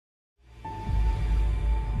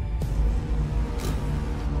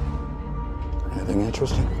Anything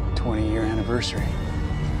interesting? 20-year anniversary.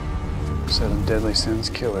 7 Deadly Sins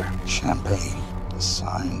killer. Champagne. A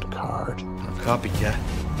signed card. A copycat.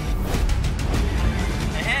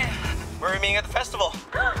 Hey, we're meeting at the festival. Is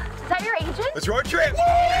that your agent? It's your trip.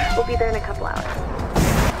 Yeah! We'll be there in a couple hours.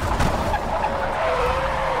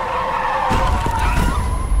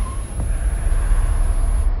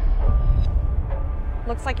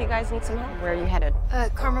 Looks like you guys need some help. Where are you headed?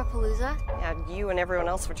 Karmapalooza? Yeah, you and everyone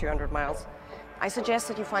else for 200 miles. I suggest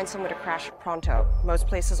that you find somewhere to crash pronto. Most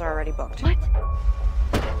places are already booked. What?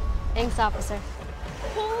 Thanks, officer.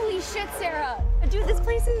 Holy shit, Sarah! Dude, this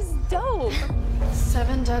place is dope!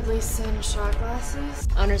 7 Deadly Sin shot glasses.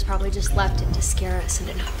 Owners probably just left it to scare us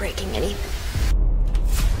into not breaking anything.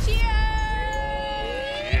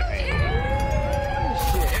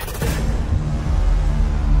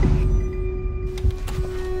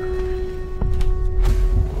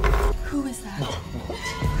 Who is that?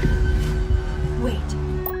 Wait.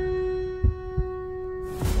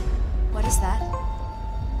 What is that?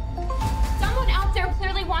 Someone out there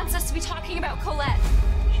clearly wants us to be talking about Colette.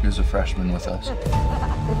 She was a freshman with us.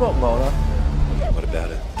 What about Mona? What about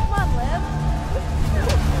it? Come on, Liv.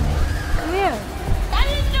 Come here. I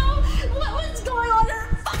didn't know what was going on in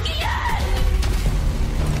her fucking head!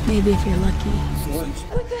 Maybe if you're lucky.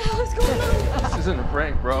 What the hell is going on? This isn't a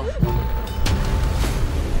prank, bro.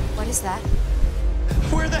 What is that?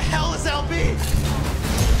 Where the hell is LB?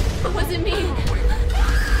 It wasn't me.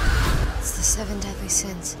 It's the 7 Deadly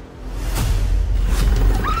Sins.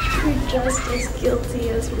 You're just as guilty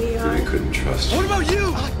as we are. We couldn't trust you. What about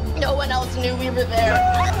you? No one else knew we were there.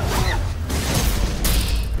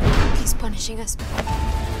 He's punishing us.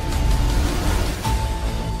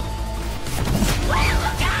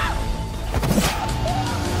 Look out!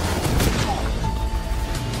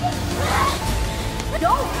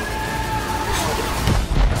 Don't!